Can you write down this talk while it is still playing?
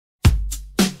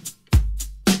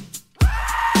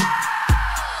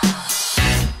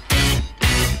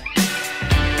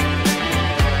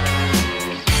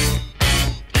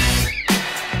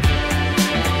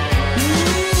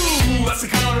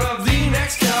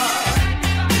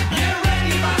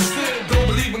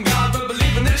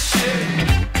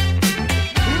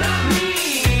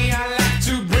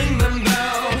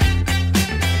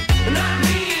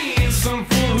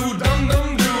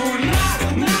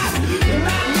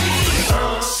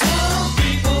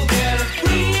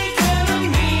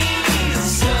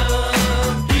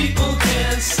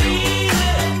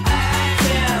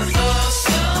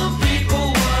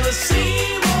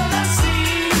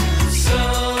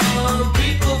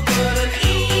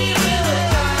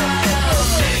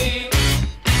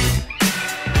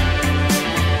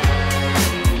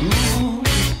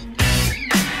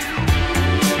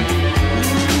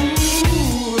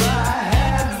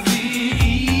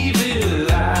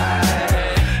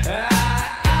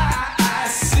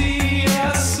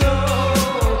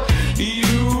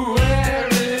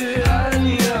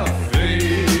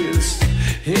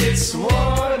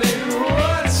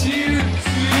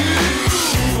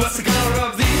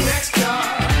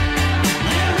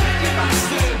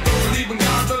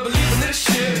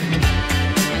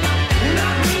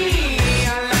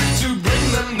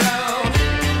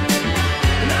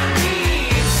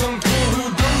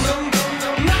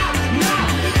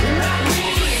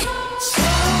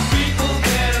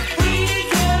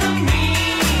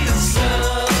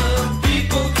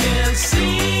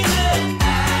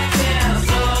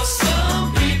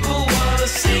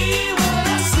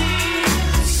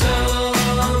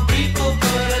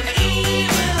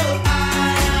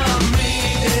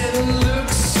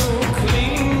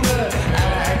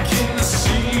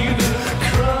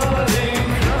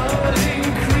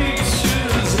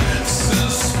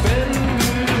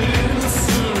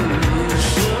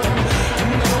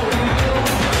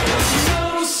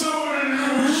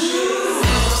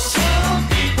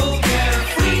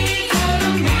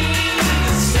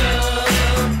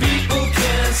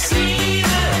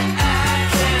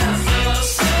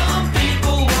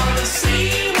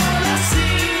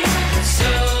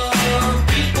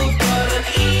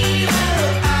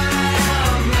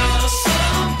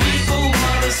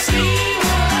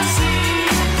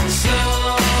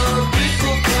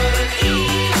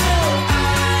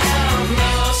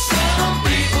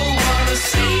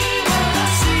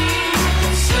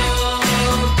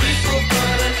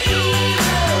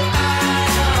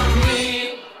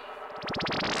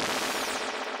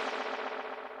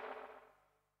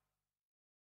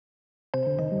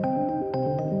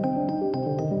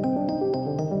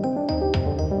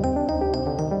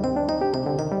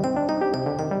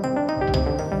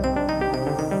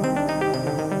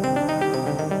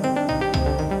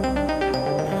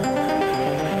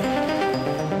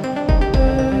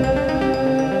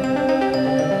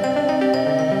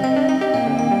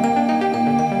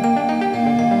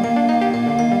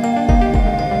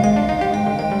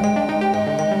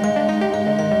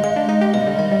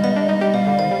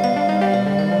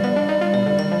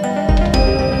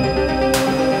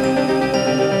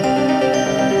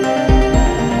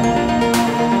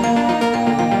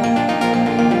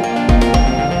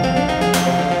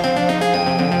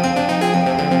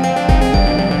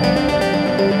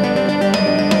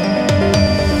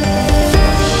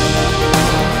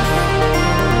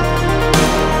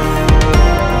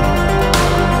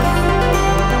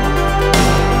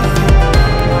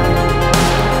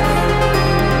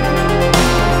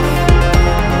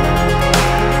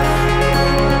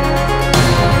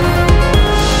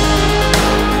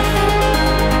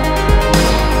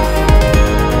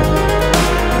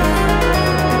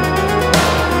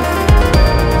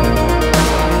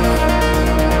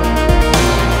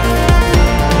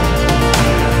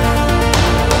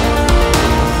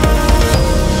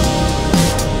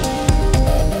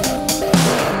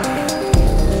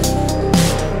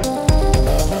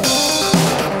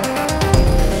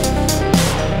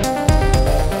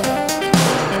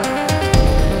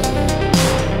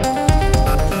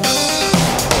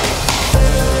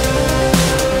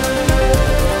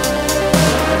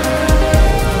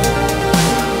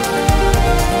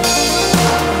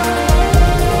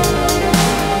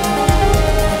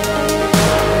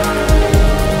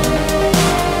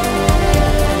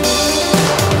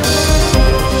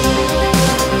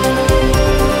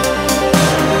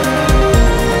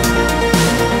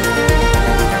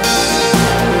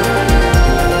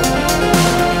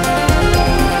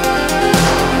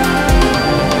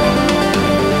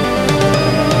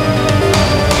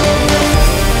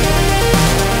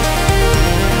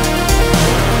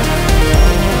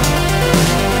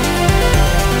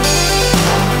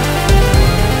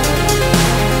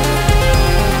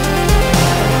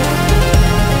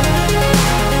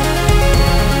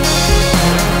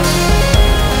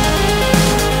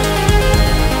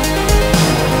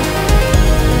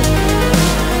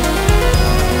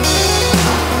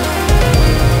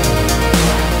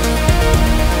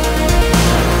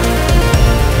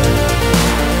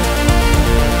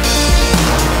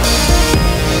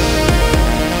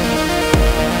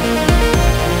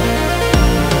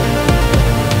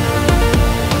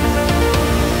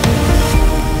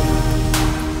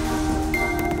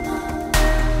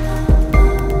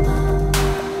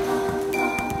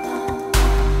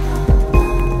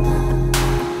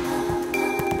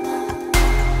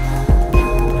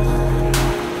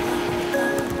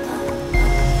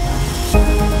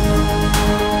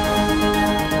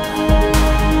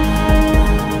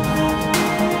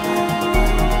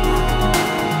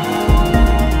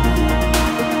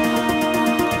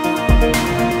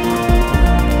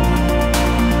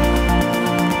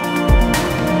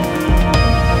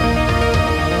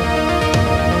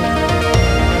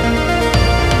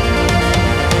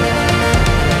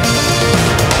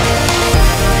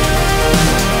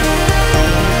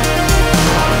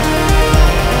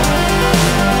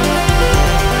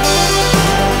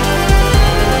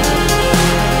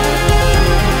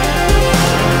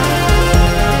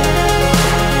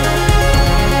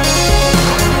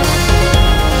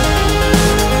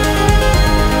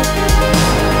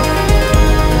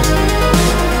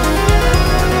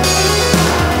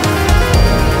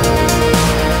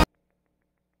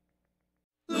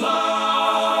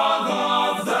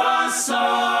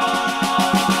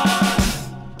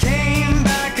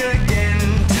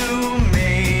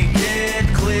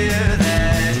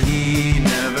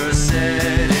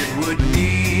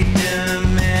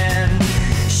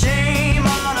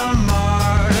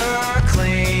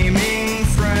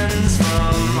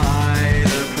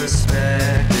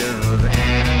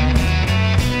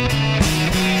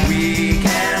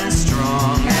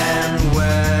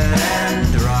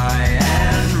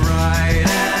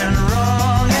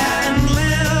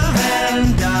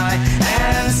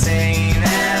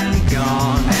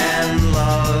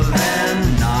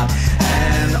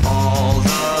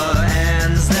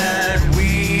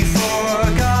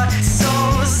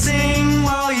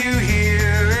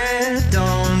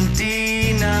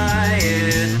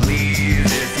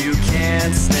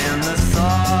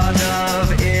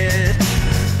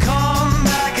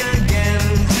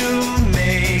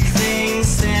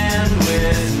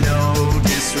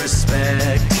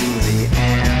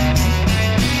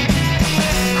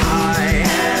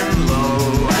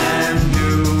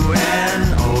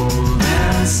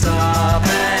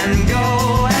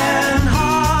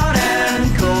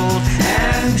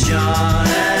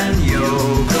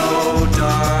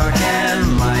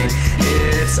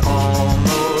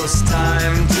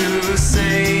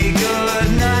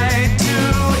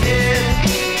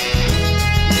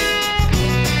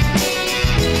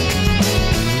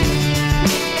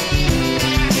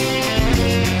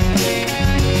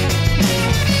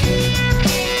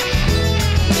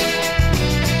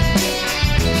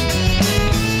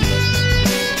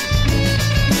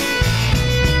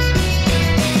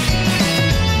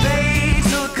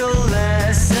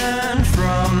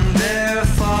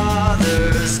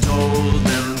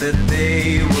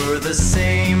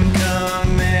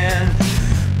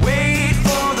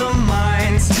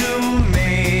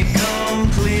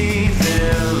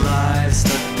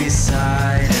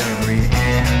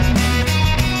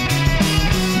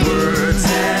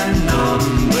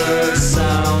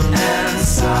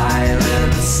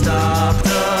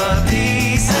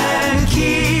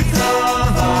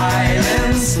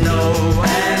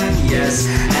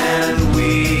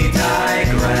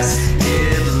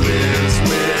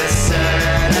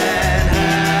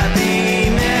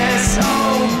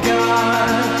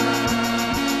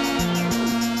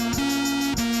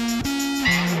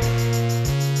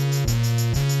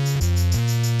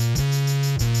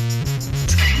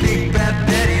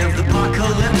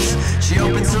She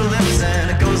opens her lips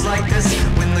and it goes like this.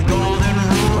 When the golden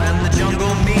rule and the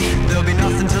jungle meet, there'll be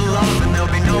nothing to love and there'll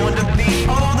be no one to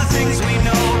beat. All the things we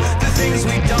know, the things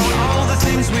we don't, all the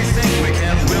things we think we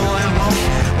can, will and won't.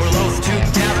 We're loath to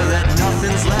gather that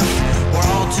nothing's left. We're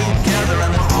all together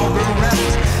and we're all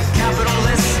bereft.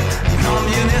 Capitalists,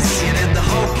 communists, you did the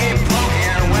hokey pokey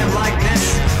and went like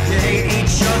this. You hate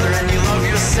each other and you love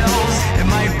yourselves. It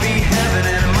might be heaven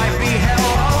and it might be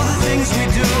hell. All the things we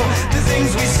do, the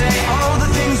things we say, all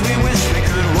the things we wish we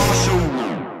could wash away.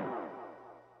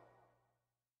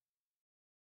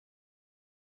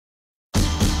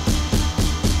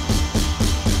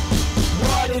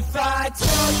 What if I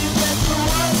told you that the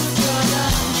world was gonna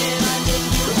end and I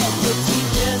gave you everything?